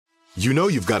You know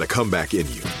you've got a comeback in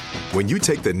you. When you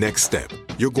take the next step,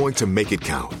 you're going to make it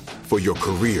count. For your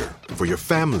career, for your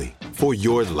family, for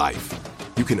your life.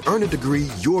 You can earn a degree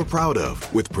you're proud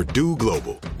of with Purdue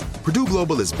Global. Purdue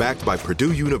Global is backed by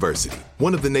Purdue University,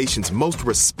 one of the nation's most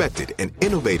respected and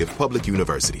innovative public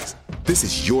universities. This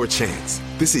is your chance.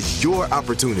 This is your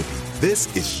opportunity.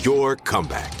 This is your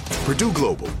comeback. Purdue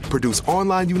Global, Purdue's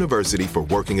online university for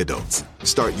working adults.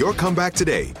 Start your comeback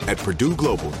today at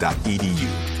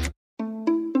purdueglobal.edu.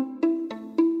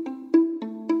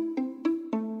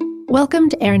 Welcome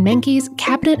to Aaron Mahnke's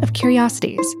Cabinet of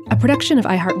Curiosities, a production of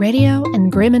iHeartRadio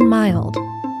and Grim and Mild.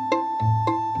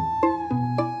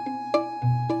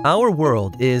 Our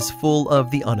world is full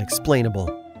of the unexplainable.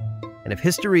 And if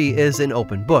history is an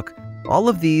open book, all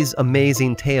of these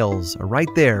amazing tales are right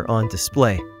there on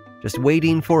display, just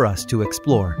waiting for us to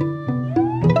explore.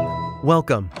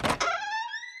 Welcome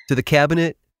to the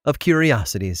Cabinet of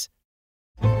Curiosities.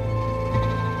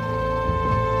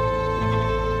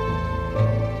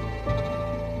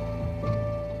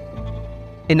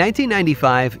 In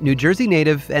 1995, New Jersey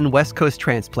native and West Coast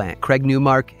transplant Craig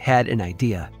Newmark had an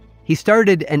idea. He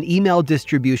started an email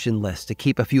distribution list to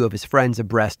keep a few of his friends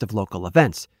abreast of local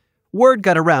events. Word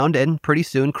got around, and pretty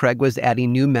soon Craig was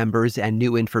adding new members and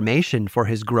new information for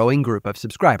his growing group of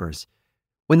subscribers.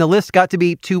 When the list got to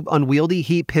be too unwieldy,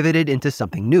 he pivoted into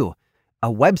something new,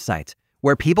 a website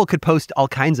where people could post all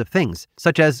kinds of things,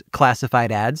 such as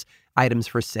classified ads, items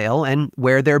for sale, and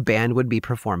where their band would be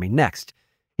performing next.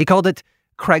 He called it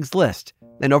Craigslist,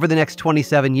 and over the next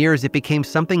 27 years, it became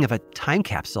something of a time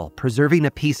capsule, preserving a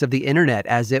piece of the internet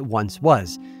as it once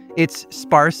was. Its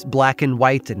sparse black and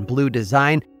white and blue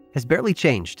design has barely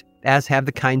changed, as have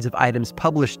the kinds of items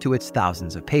published to its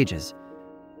thousands of pages.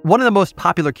 One of the most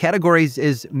popular categories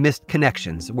is missed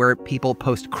connections, where people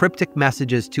post cryptic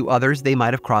messages to others they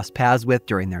might have crossed paths with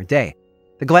during their day.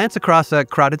 The glance across a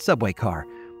crowded subway car,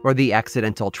 or the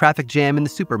accidental traffic jam in the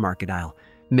supermarket aisle.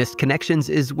 Missed connections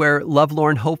is where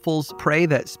lovelorn hopefuls pray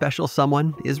that special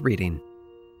someone is reading.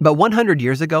 But 100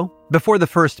 years ago, before the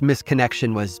first missed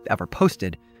connection was ever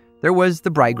posted, there was the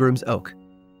Bridegroom's Oak.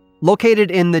 Located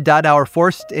in the Dachauer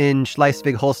Forst in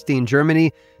Schleswig-Holstein,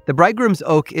 Germany, the Bridegroom's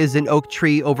Oak is an oak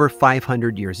tree over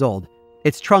 500 years old.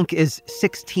 Its trunk is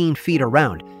 16 feet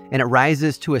around, and it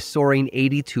rises to a soaring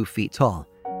 82 feet tall.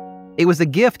 It was a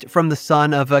gift from the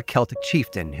son of a Celtic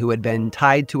chieftain who had been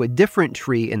tied to a different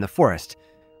tree in the forest.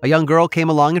 A young girl came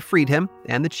along and freed him,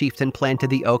 and the chieftain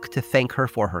planted the oak to thank her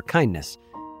for her kindness.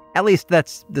 At least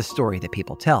that's the story that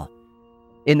people tell.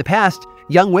 In the past,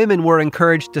 young women were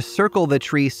encouraged to circle the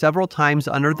tree several times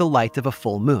under the light of a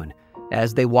full moon.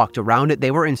 As they walked around it,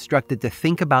 they were instructed to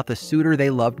think about the suitor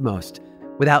they loved most,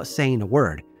 without saying a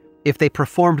word. If they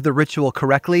performed the ritual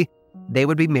correctly, they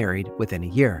would be married within a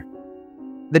year.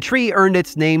 The tree earned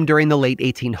its name during the late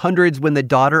 1800s when the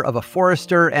daughter of a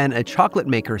forester and a chocolate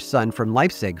maker's son from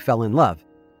Leipzig fell in love.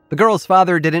 The girl's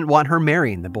father didn't want her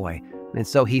marrying the boy, and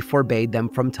so he forbade them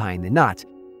from tying the knot.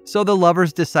 So the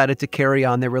lovers decided to carry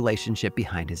on their relationship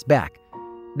behind his back.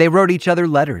 They wrote each other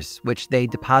letters, which they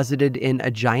deposited in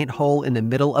a giant hole in the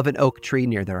middle of an oak tree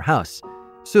near their house.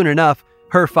 Soon enough,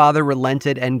 her father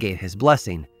relented and gave his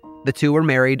blessing. The two were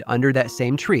married under that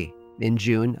same tree in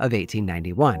June of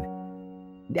 1891.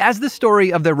 As the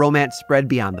story of their romance spread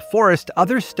beyond the forest,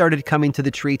 others started coming to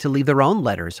the tree to leave their own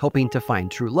letters, hoping to find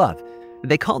true love.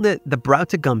 They called it the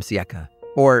Brautegomsjacke,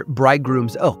 or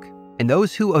Bridegroom's Oak, and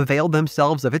those who availed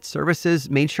themselves of its services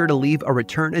made sure to leave a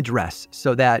return address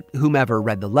so that whomever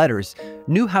read the letters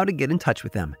knew how to get in touch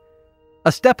with them.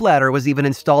 A stepladder was even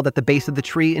installed at the base of the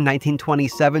tree in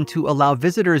 1927 to allow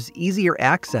visitors easier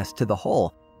access to the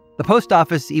hole. The post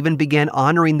office even began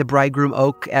honoring the Bridegroom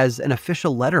Oak as an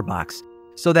official letterbox,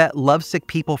 so that lovesick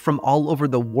people from all over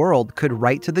the world could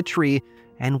write to the tree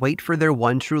and wait for their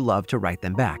one true love to write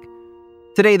them back.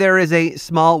 Today, there is a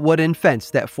small wooden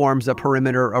fence that forms a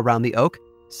perimeter around the oak,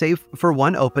 save for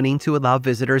one opening to allow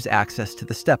visitors access to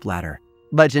the stepladder.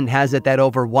 Legend has it that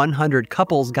over 100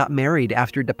 couples got married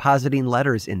after depositing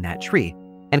letters in that tree.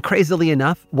 And crazily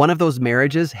enough, one of those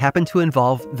marriages happened to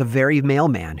involve the very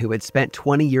mailman who had spent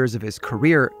 20 years of his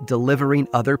career delivering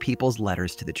other people's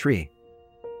letters to the tree.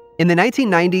 In the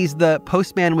 1990s, the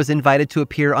postman was invited to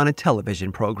appear on a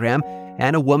television program,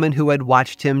 and a woman who had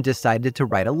watched him decided to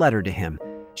write a letter to him.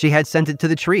 She had sent it to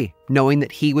the tree, knowing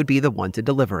that he would be the one to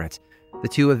deliver it. The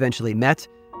two eventually met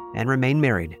and remain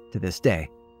married to this day.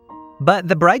 But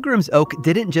the Bridegroom's Oak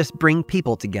didn't just bring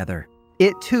people together.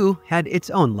 It, too, had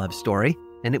its own love story,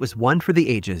 and it was one for the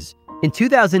ages. In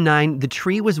 2009, the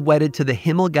tree was wedded to the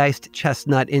Himmelgeist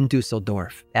chestnut in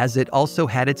Dusseldorf, as it also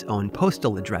had its own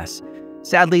postal address.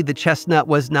 Sadly, the chestnut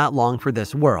was not long for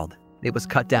this world. It was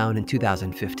cut down in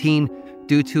 2015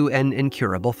 due to an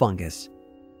incurable fungus.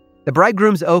 The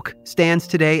bridegroom's oak stands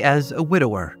today as a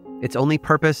widower, its only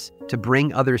purpose to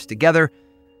bring others together,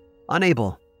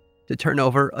 unable to turn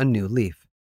over a new leaf.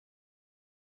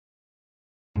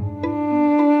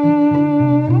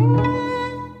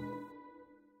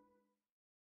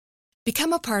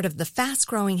 Become a part of the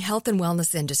fast-growing health and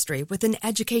wellness industry with an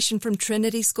education from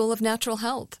Trinity School of Natural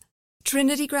Health.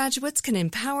 Trinity graduates can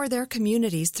empower their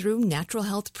communities through natural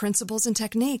health principles and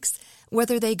techniques,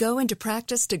 whether they go into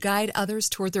practice to guide others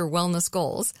toward their wellness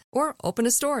goals or open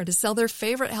a store to sell their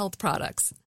favorite health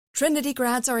products. Trinity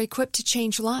grads are equipped to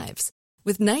change lives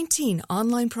with 19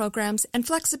 online programs and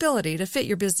flexibility to fit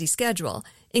your busy schedule,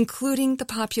 including the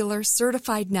popular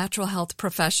Certified Natural Health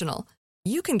Professional.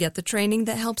 You can get the training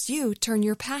that helps you turn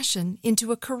your passion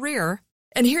into a career.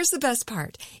 And here's the best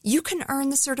part. You can earn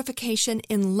the certification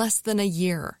in less than a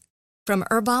year. From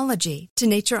herbology to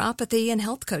naturopathy and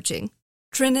health coaching,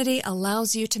 Trinity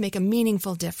allows you to make a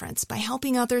meaningful difference by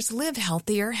helping others live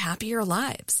healthier, happier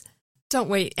lives. Don't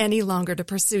wait any longer to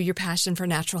pursue your passion for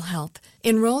natural health.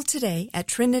 Enroll today at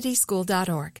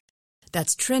trinityschool.org.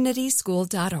 That's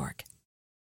trinityschool.org.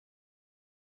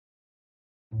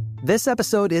 This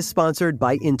episode is sponsored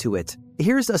by Intuit.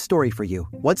 Here's a story for you.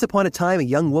 Once upon a time, a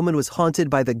young woman was haunted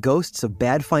by the ghosts of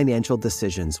bad financial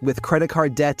decisions, with credit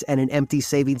card debt and an empty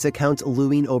savings account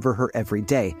looming over her every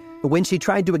day. When she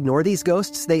tried to ignore these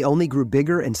ghosts, they only grew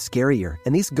bigger and scarier,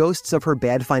 and these ghosts of her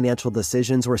bad financial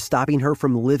decisions were stopping her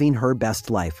from living her best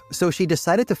life. So she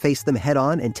decided to face them head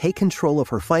on and take control of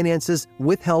her finances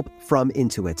with help from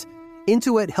Intuit.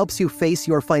 Intuit helps you face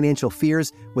your financial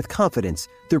fears with confidence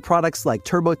through products like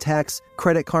TurboTax,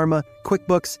 Credit Karma,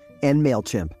 QuickBooks, and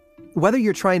MailChimp. Whether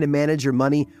you're trying to manage your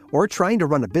money or trying to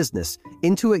run a business,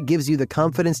 Intuit gives you the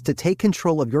confidence to take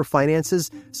control of your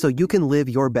finances so you can live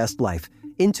your best life.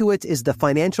 Intuit is the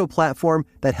financial platform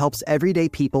that helps everyday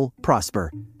people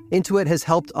prosper. Intuit has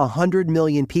helped 100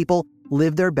 million people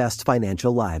live their best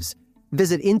financial lives.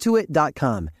 Visit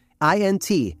Intuit.com,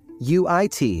 INTUIT.com,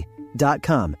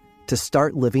 to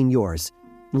start living yours.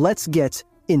 Let's get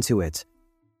into it.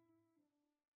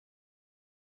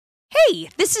 Hey,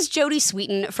 this is Jody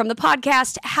Sweeten from the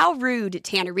podcast How Rude,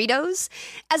 Tanneritos.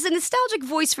 As a nostalgic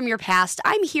voice from your past,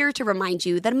 I'm here to remind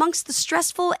you that amongst the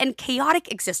stressful and chaotic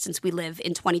existence we live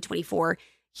in 2024,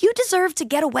 you deserve to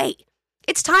get away.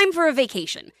 It's time for a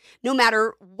vacation, no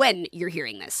matter when you're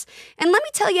hearing this. And let me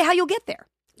tell you how you'll get there.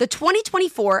 The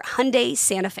 2024 Hyundai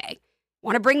Santa Fe.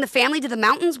 Want to bring the family to the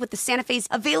mountains with the Santa Fe's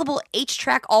available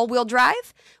H-Track all-wheel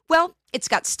drive? Well, it's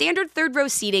got standard third-row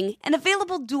seating and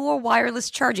available dual wireless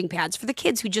charging pads for the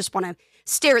kids who just want to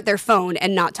stare at their phone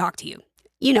and not talk to you.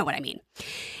 You know what I mean.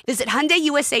 Visit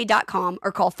HyundaiUSA.com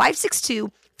or call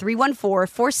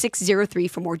 562-314-4603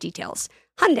 for more details.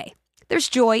 Hyundai, there's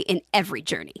joy in every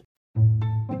journey.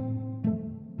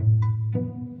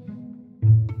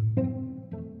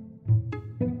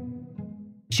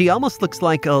 She almost looks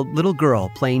like a little girl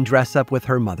playing dress-up with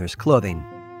her mother's clothing.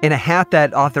 In a hat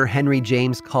that author Henry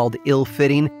James called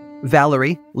ill-fitting,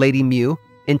 Valerie, Lady Mew,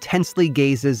 intensely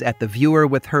gazes at the viewer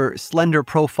with her slender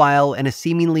profile and a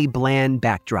seemingly bland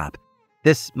backdrop.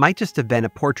 This might just have been a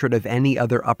portrait of any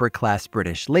other upper-class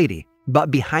British lady,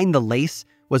 but behind the lace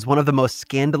was one of the most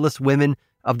scandalous women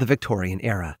of the Victorian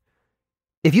era.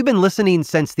 If you've been listening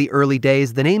since the early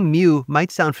days, the name Mew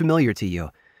might sound familiar to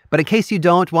you. But in case you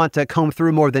don't want to comb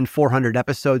through more than 400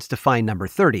 episodes to find number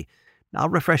 30, I'll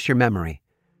refresh your memory.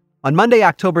 On Monday,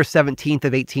 October 17th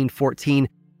of 1814,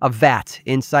 a vat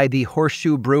inside the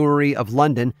Horseshoe Brewery of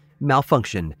London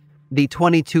malfunctioned. The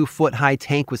 22-foot-high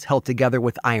tank was held together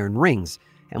with iron rings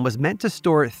and was meant to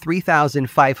store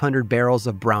 3,500 barrels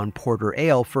of brown porter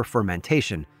ale for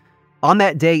fermentation. On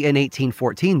that day in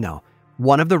 1814, though,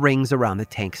 one of the rings around the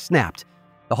tank snapped.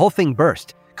 The whole thing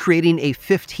burst, creating a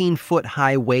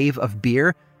 15-foot-high wave of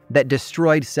beer that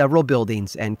destroyed several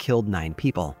buildings and killed 9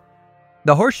 people.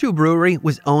 The Horseshoe Brewery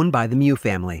was owned by the Mew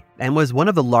family and was one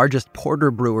of the largest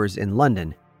porter brewers in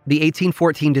London. The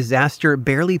 1814 disaster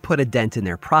barely put a dent in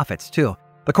their profits, too.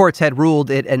 The courts had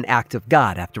ruled it an act of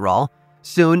God, after all.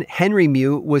 Soon, Henry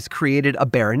Mew was created a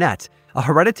baronet, a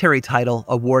hereditary title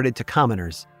awarded to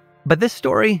commoners. But this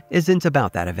story isn't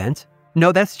about that event.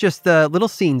 No, that's just the little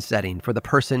scene setting for the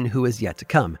person who is yet to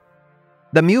come.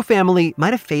 The Mew family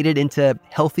might have faded into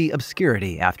healthy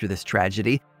obscurity after this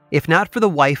tragedy, if not for the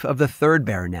wife of the 3rd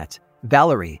baronet,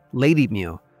 Valerie, Lady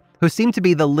Mew, who seemed to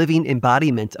be the living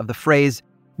embodiment of the phrase,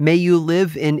 "May you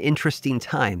live in interesting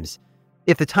times."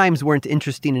 If the times weren't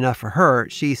interesting enough for her,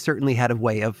 she certainly had a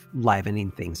way of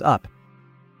livening things up.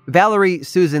 Valerie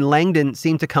Susan Langdon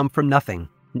seemed to come from nothing.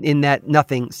 in that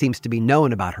nothing seems to be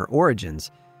known about her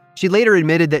origins. She later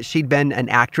admitted that she'd been an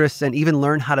actress and even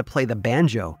learned how to play the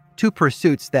banjo, two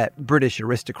pursuits that British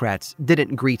aristocrats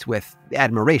didn't greet with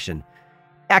admiration.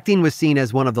 Acting was seen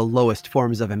as one of the lowest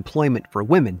forms of employment for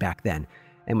women back then,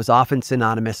 and was often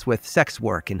synonymous with sex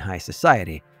work in high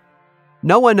society.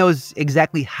 No one knows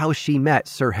exactly how she met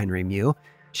Sir Henry Mew.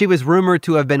 She was rumored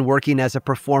to have been working as a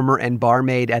performer and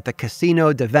barmaid at the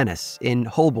Casino de Venice in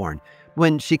Holborn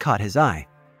when she caught his eye.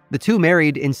 The two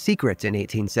married in secret in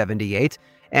 1878,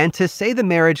 and to say the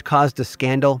marriage caused a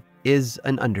scandal is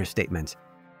an understatement.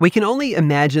 We can only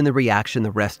imagine the reaction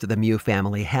the rest of the Mew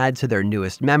family had to their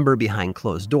newest member behind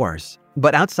closed doors.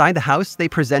 But outside the house, they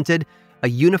presented a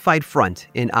unified front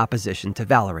in opposition to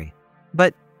Valerie.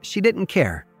 But she didn't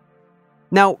care.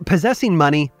 Now, possessing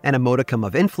money and a modicum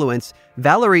of influence,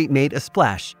 Valerie made a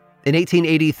splash. In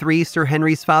 1883, Sir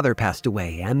Henry's father passed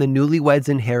away, and the newlyweds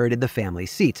inherited the family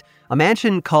seat, a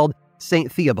mansion called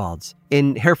St. Theobald's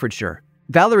in Herefordshire.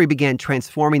 Valerie began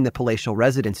transforming the palatial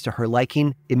residence to her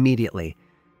liking immediately.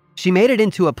 She made it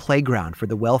into a playground for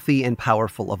the wealthy and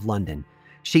powerful of London.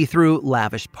 She threw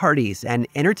lavish parties and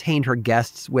entertained her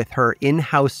guests with her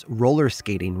in-house roller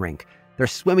skating rink, their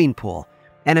swimming pool,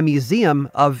 and a museum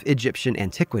of Egyptian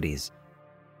antiquities.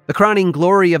 The crowning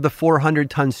glory of the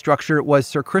 400-ton structure was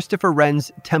Sir Christopher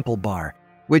Wren's Temple Bar,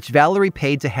 which Valerie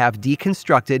paid to have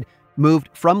deconstructed, moved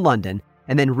from London,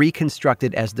 and then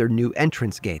reconstructed as their new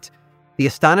entrance gate. The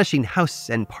astonishing house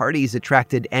and parties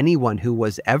attracted anyone who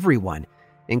was everyone,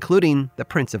 including the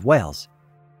Prince of Wales.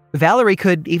 Valerie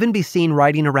could even be seen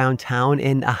riding around town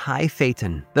in a high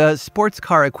phaeton, the sports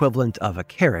car equivalent of a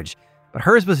carriage, but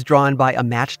hers was drawn by a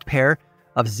matched pair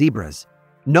of zebras.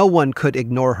 No one could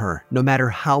ignore her, no matter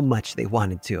how much they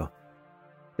wanted to.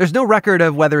 There's no record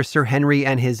of whether Sir Henry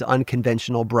and his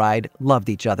unconventional bride loved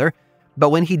each other, but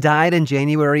when he died in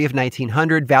January of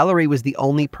 1900, Valerie was the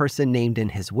only person named in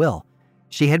his will.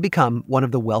 She had become one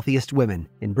of the wealthiest women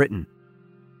in Britain.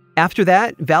 After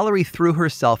that, Valerie threw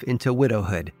herself into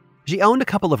widowhood. She owned a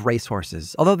couple of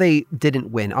racehorses, although they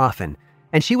didn't win often,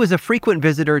 and she was a frequent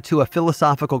visitor to a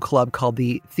philosophical club called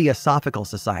the Theosophical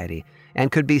Society,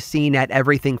 and could be seen at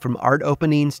everything from art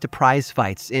openings to prize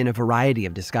fights in a variety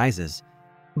of disguises.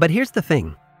 But here's the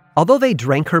thing. Although they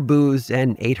drank her booze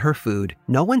and ate her food,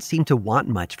 no one seemed to want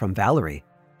much from Valerie.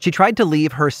 She tried to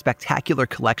leave her spectacular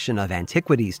collection of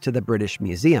antiquities to the British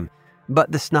Museum,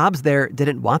 but the snobs there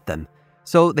didn't want them,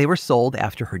 so they were sold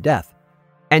after her death.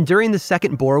 And during the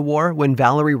Second Boer War, when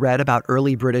Valerie read about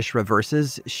early British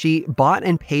reverses, she bought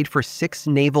and paid for 6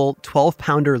 naval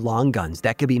 12-pounder long guns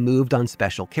that could be moved on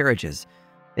special carriages.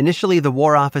 Initially, the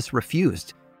War Office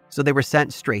refused, so they were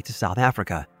sent straight to South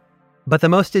Africa. But the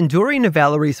most enduring of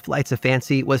Valerie's flights of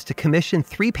fancy was to commission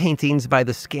 3 paintings by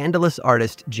the scandalous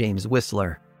artist James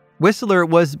Whistler. Whistler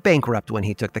was bankrupt when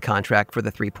he took the contract for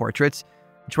the 3 portraits,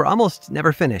 which were almost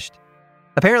never finished.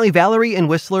 Apparently, Valerie and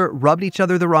Whistler rubbed each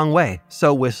other the wrong way,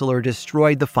 so Whistler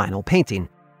destroyed the final painting,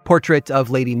 portrait of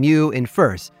Lady Mew in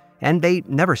furs, and they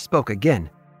never spoke again.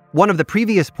 One of the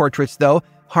previous portraits, though,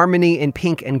 Harmony in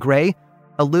pink and gray,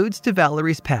 alludes to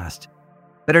Valerie's past,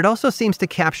 but it also seems to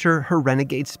capture her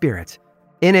renegade spirit.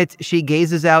 In it, she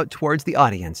gazes out towards the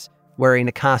audience, wearing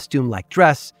a costume-like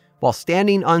dress while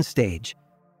standing on stage,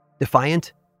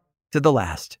 defiant to the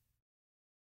last.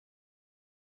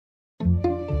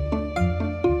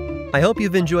 I hope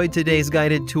you've enjoyed today's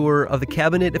guided tour of the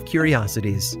Cabinet of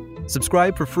Curiosities.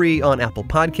 Subscribe for free on Apple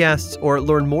Podcasts or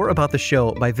learn more about the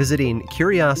show by visiting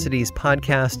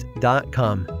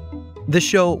curiositiespodcast.com. This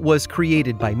show was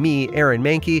created by me, Aaron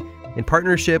Mahnke, in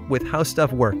partnership with How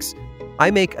Stuff Works.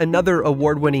 I make another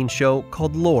award-winning show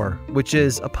called Lore, which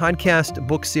is a podcast,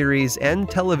 book series, and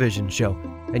television show,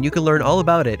 and you can learn all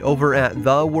about it over at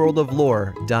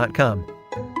theworldoflore.com.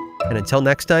 And until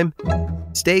next time,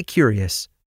 stay curious.